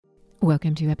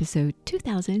Welcome to episode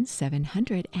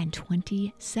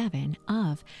 2727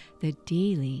 of the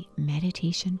Daily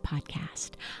Meditation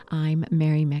Podcast. I'm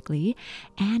Mary Meckley,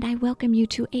 and I welcome you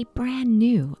to a brand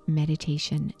new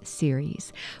meditation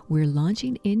series. We're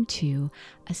launching into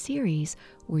a series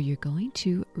where you're going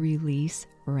to release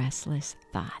restless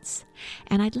thoughts.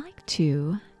 And I'd like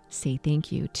to say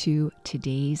thank you to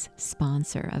today's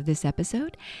sponsor of this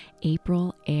episode,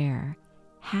 April Air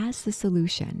has the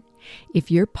solution.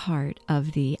 If you're part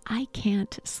of the I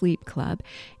Can't Sleep Club,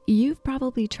 you've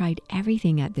probably tried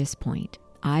everything at this point.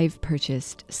 I've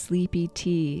purchased sleepy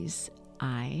teas.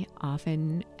 I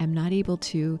often am not able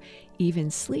to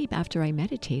even sleep after I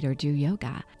meditate or do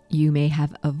yoga. You may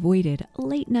have avoided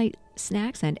late night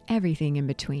snacks and everything in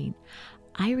between.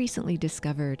 I recently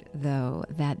discovered, though,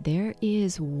 that there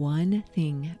is one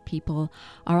thing people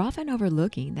are often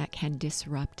overlooking that can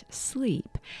disrupt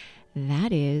sleep.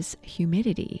 That is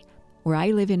humidity. Where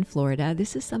I live in Florida,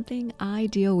 this is something I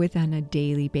deal with on a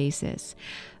daily basis.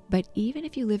 But even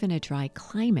if you live in a dry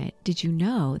climate, did you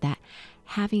know that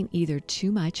having either too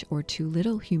much or too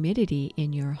little humidity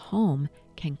in your home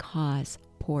can cause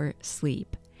poor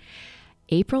sleep?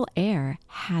 April Air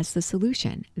has the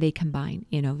solution. They combine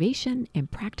innovation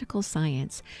and practical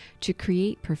science to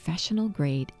create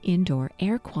professional-grade indoor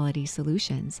air quality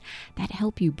solutions that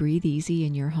help you breathe easy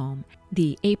in your home.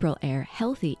 The April Air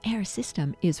Healthy Air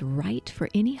System is right for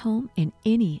any home in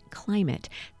any climate.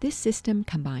 This system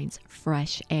combines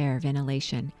fresh air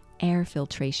ventilation, air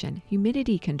filtration,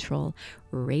 humidity control,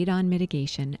 radon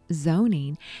mitigation,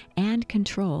 zoning, and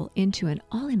control into an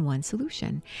all-in-one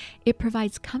solution. It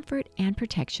provides comfort and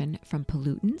protection from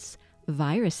pollutants,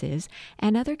 viruses,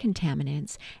 and other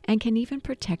contaminants, and can even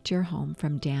protect your home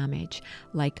from damage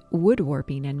like wood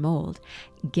warping and mold.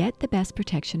 Get the best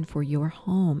protection for your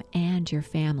home and your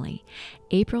family.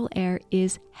 April Air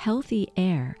is healthy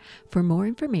air. For more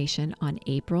information on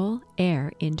April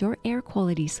Air indoor air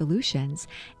quality solutions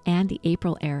and the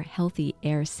April Air Healthy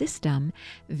Air System,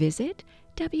 visit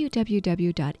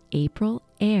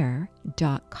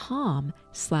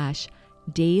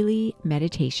www.april.air.com/daily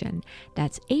meditation.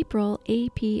 That's April,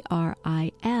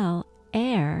 APRIL,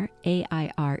 air,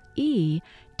 AIRE.com/daily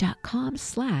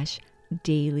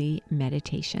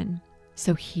meditation.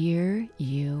 So here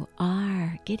you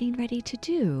are, getting ready to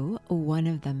do one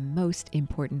of the most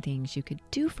important things you could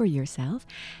do for yourself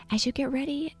as you get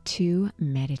ready to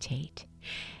meditate.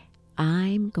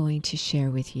 I'm going to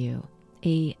share with you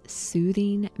a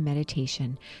soothing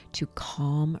meditation to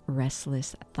calm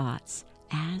restless thoughts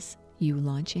as you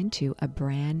launch into a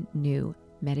brand new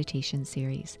meditation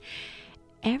series.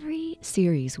 Every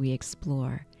series we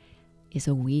explore is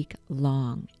a week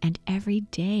long, and every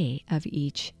day of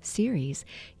each series,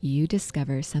 you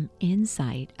discover some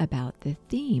insight about the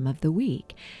theme of the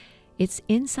week. It's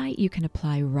insight you can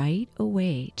apply right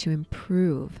away to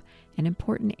improve an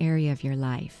important area of your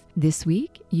life. This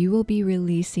week, you will be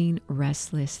releasing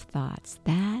restless thoughts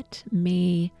that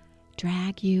may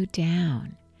drag you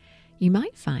down. You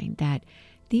might find that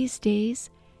these days,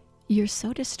 you're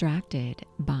so distracted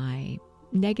by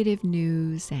negative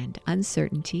news and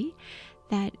uncertainty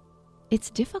that it's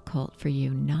difficult for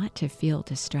you not to feel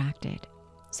distracted.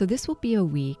 So this will be a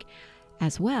week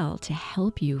as well to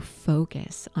help you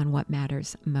focus on what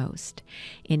matters most.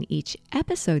 In each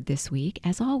episode this week,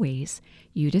 as always,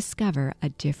 you discover a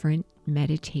different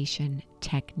meditation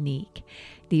technique.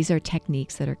 These are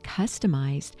techniques that are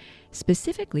customized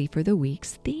specifically for the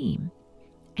week's theme.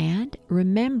 And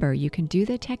remember, you can do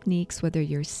the techniques whether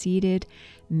you're seated,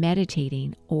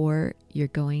 meditating, or you're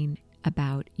going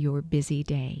about your busy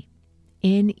day.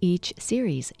 In each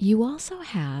series, you also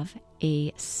have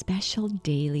a special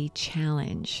daily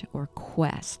challenge or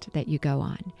quest that you go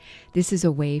on. This is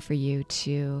a way for you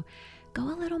to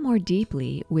go a little more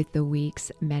deeply with the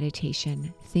week's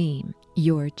meditation theme.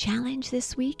 Your challenge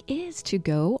this week is to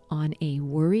go on a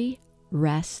worry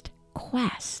rest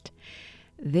quest.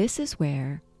 This is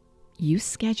where you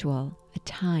schedule a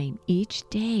time each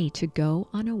day to go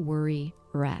on a worry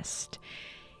rest.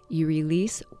 You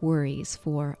release worries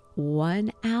for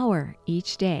 1 hour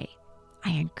each day.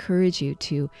 I encourage you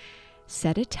to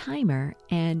set a timer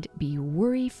and be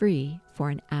worry-free for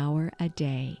an hour a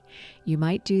day. You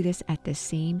might do this at the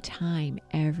same time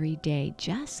every day,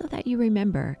 just so that you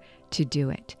remember to do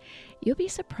it. You'll be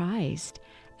surprised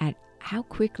at how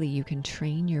quickly you can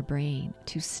train your brain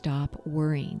to stop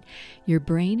worrying. Your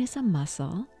brain is a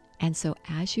muscle, and so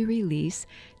as you release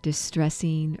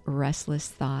distressing, restless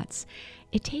thoughts,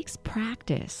 it takes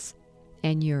practice,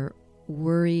 and your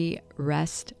worry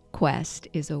rest quest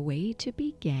is a way to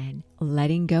begin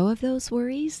letting go of those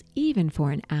worries even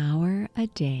for an hour a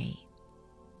day.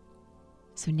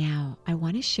 So now I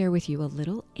want to share with you a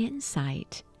little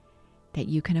insight that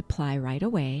you can apply right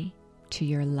away to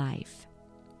your life.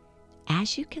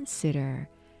 As you consider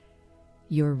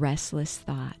your restless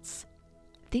thoughts,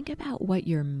 think about what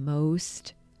your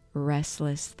most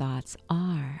restless thoughts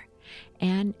are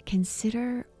and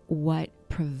consider what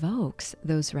provokes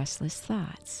those restless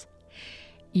thoughts.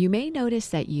 You may notice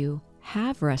that you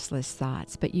have restless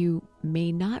thoughts, but you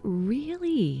may not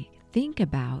really think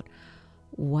about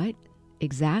what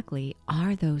exactly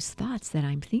are those thoughts that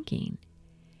I'm thinking.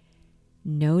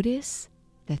 Notice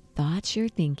the thoughts you're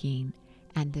thinking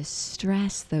and the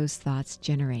stress those thoughts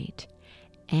generate,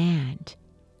 and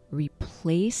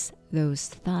replace those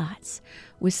thoughts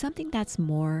with something that's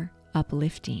more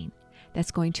uplifting,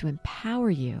 that's going to empower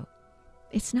you.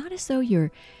 It's not as though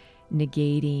you're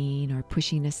negating or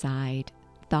pushing aside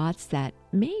thoughts that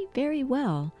may very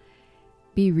well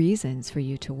be reasons for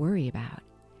you to worry about.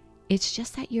 It's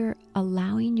just that you're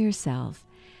allowing yourself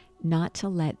not to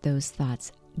let those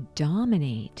thoughts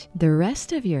dominate the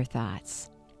rest of your thoughts.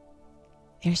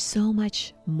 There's so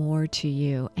much more to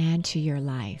you and to your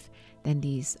life than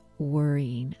these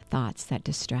worrying thoughts that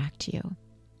distract you.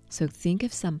 So think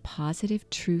of some positive,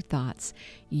 true thoughts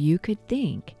you could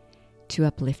think to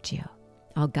uplift you.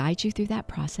 I'll guide you through that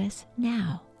process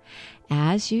now.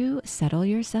 As you settle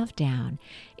yourself down,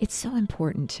 it's so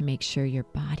important to make sure your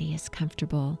body is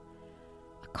comfortable.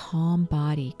 A calm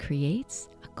body creates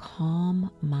a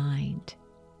calm mind.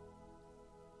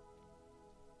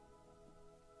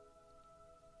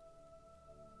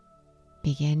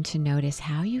 Begin to notice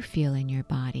how you feel in your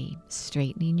body,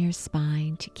 straightening your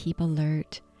spine to keep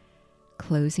alert,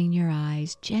 closing your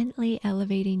eyes, gently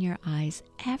elevating your eyes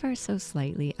ever so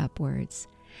slightly upwards,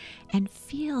 and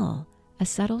feel a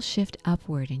subtle shift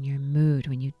upward in your mood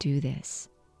when you do this.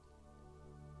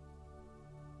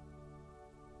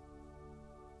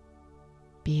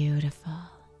 Beautiful.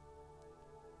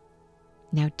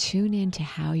 Now tune in to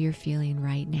how you're feeling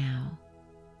right now.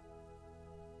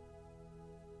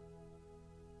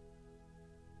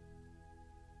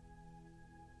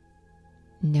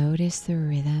 Notice the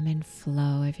rhythm and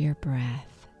flow of your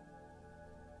breath.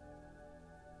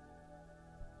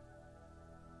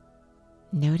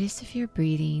 Notice if you're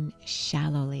breathing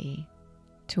shallowly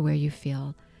to where you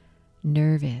feel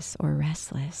nervous or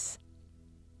restless.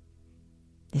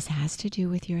 This has to do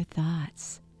with your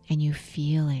thoughts, and you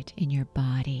feel it in your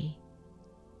body.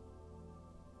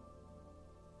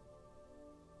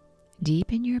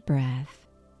 Deepen your breath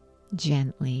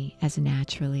gently, as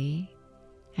naturally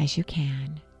as you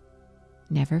can,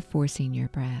 never forcing your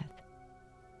breath.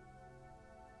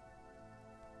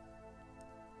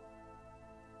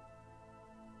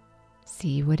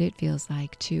 See what it feels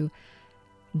like to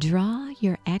draw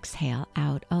your exhale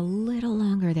out a little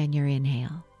longer than your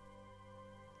inhale.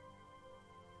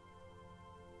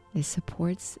 This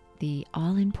supports the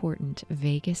all-important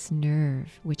vagus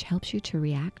nerve, which helps you to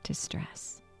react to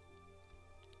stress.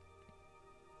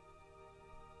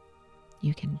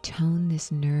 You can tone this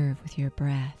nerve with your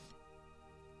breath.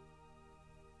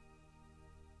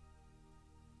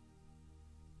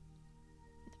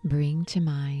 Bring to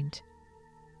mind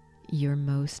your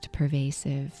most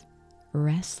pervasive,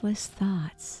 restless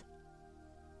thoughts.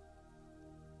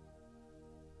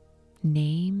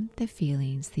 Name the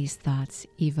feelings these thoughts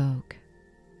evoke.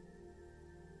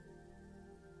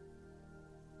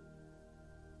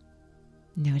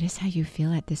 Notice how you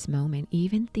feel at this moment,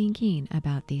 even thinking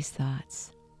about these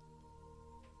thoughts.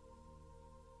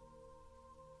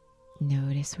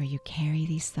 Notice where you carry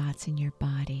these thoughts in your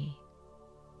body.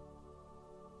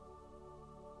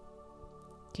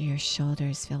 Do your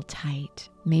shoulders feel tight?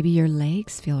 Maybe your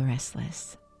legs feel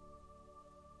restless.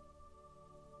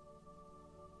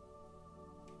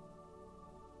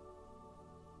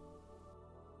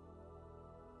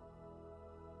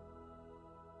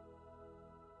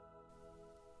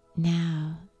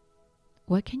 Now,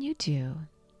 what can you do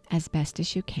as best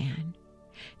as you can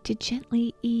to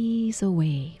gently ease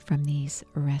away from these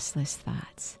restless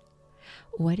thoughts?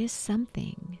 What is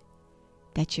something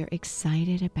that you're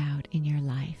excited about in your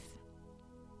life?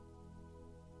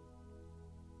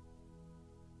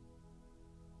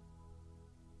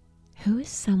 Who is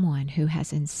someone who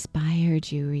has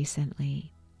inspired you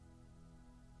recently?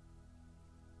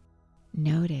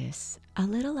 Notice a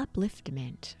little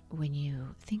upliftment when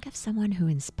you think of someone who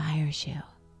inspires you.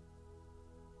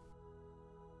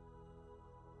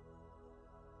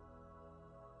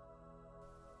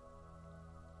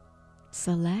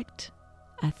 Select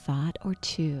a thought or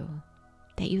two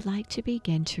that you'd like to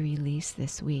begin to release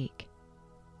this week,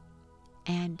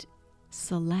 and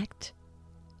select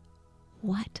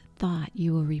what thought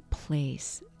you will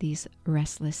replace these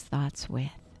restless thoughts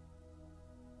with.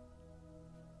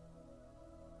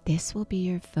 This will be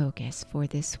your focus for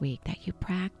this week that you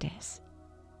practice.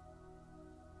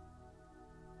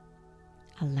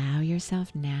 Allow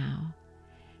yourself now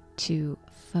to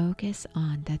focus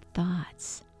on the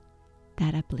thoughts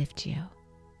that uplift you,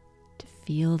 to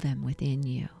feel them within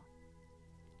you,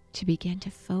 to begin to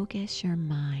focus your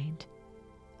mind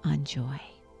on joy.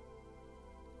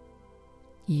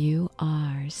 You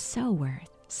are so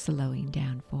worth slowing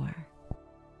down for.